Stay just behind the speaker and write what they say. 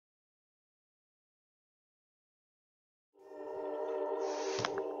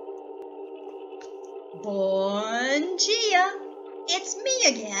Bon dia! It's me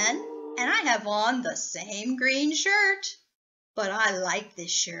again, and I have on the same green shirt. But I like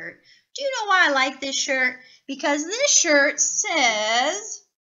this shirt. Do you know why I like this shirt? Because this shirt says,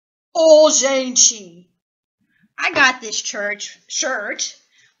 "Oh, gente." I got this shirt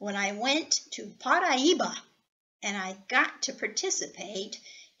when I went to Paraíba, and I got to participate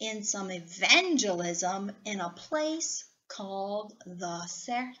in some evangelism in a place called the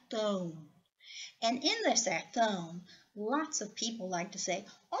Sertão. And in the Sertão, lots of people like to say,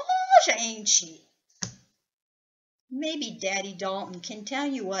 "Oh, gente." Maybe Daddy Dalton can tell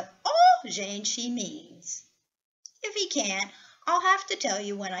you what "oh, gente" means. If he can't, I'll have to tell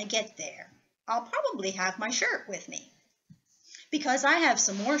you when I get there. I'll probably have my shirt with me, because I have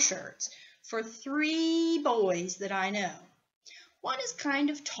some more shirts for 3 boys that I know. One is kind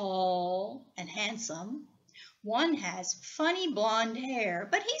of tall and handsome. One has funny blonde hair,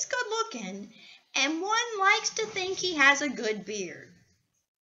 but he's good looking, and one likes to think he has a good beard.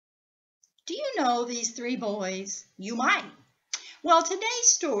 Do you know these 3 boys? You might. Well, today's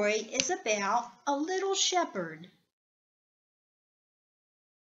story is about a little shepherd.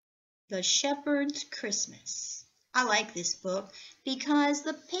 The Shepherd's Christmas. I like this book because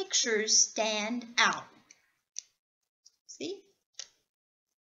the pictures stand out. See?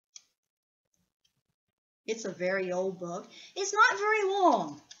 It's a very old book. It's not very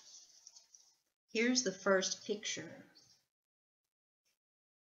long. Here's the first picture.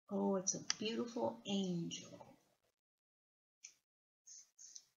 Oh, it's a beautiful angel.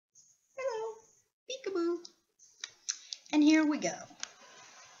 Hello, peekaboo. And here we go.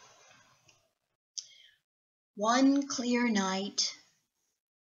 One clear night,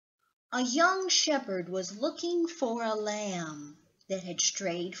 a young shepherd was looking for a lamb that had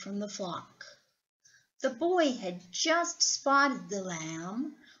strayed from the flock. The boy had just spotted the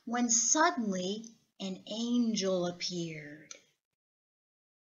lamb when suddenly an angel appeared.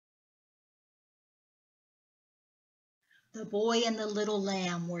 The boy and the little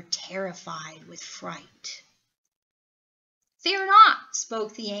lamb were terrified with fright. "Fear not,"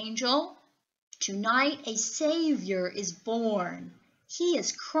 spoke the angel. "Tonight a Savior is born. He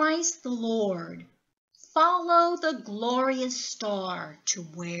is Christ the Lord. Follow the glorious star to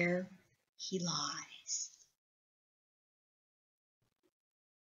where he lies."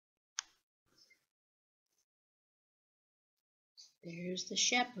 There's the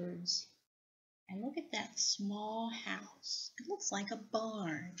shepherds. And look at that small house. It looks like a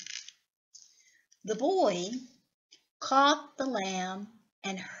barn. The boy caught the lamb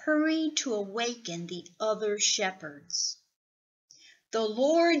and hurried to awaken the other shepherds. "The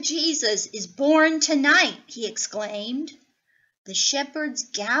Lord Jesus is born tonight," he exclaimed. The shepherds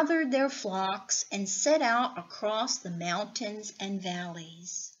gathered their flocks and set out across the mountains and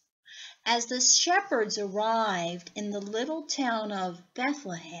valleys. As the shepherds arrived in the little town of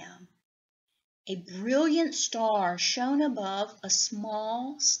Bethlehem, a brilliant star shone above a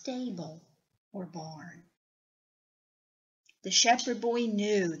small stable or barn. The shepherd boy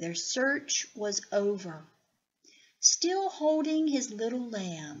knew their search was over. Still holding his little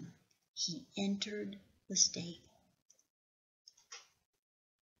lamb, he entered the stable.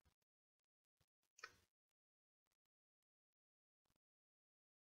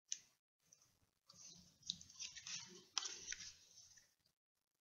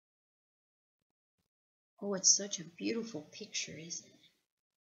 Oh, it's such a beautiful picture, isn't it?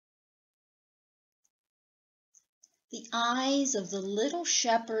 The eyes of the little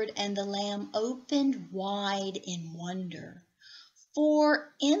shepherd and the lamb opened wide in wonder,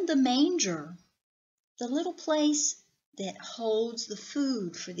 for in the manger, the little place that holds the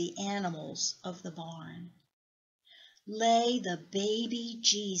food for the animals of the barn, lay the baby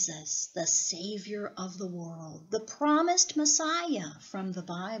Jesus, the Savior of the world, the promised Messiah from the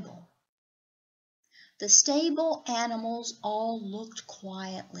Bible. The stable animals all looked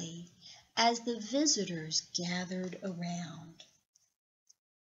quietly as the visitors gathered around.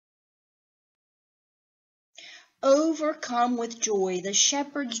 Overcome with joy, the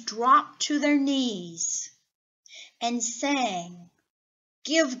shepherds dropped to their knees and sang,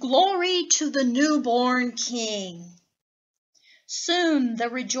 "Give glory to the newborn King." Soon the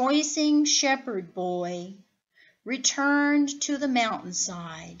rejoicing shepherd boy returned to the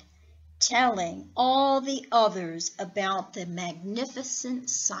mountainside, telling all the others about the magnificent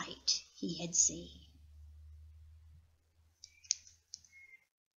sight he had seen.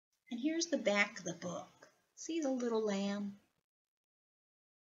 And here's the back of the book. See the little lamb?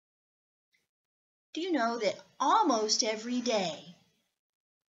 Do you know that almost every day,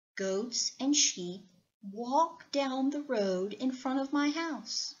 goats and sheep walk down the road in front of my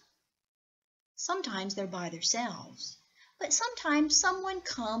house? Sometimes they're by themselves, but sometimes someone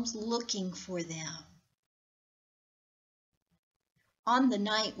comes looking for them. On the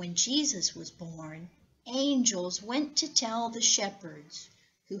night when Jesus was born, angels went to tell the shepherds,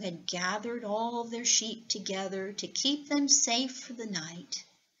 who had gathered all their sheep together to keep them safe for the night,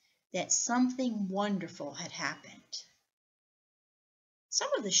 that something wonderful had happened. Some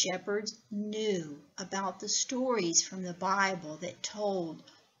of the shepherds knew about the stories from the Bible that told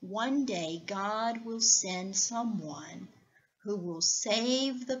one day God will send someone who will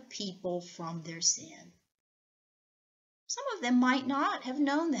save the people from their sin. Some of them might not have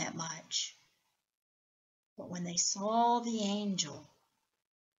known that much, but when they saw the angel,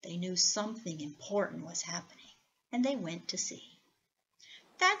 they knew something important was happening, and they went to see.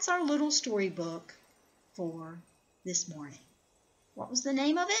 That's our little storybook for this morning. What was the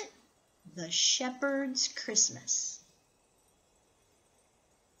name of it? The Shepherd's Christmas.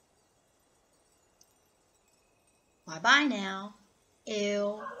 Bye-bye now.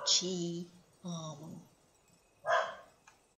 El Chi Amo.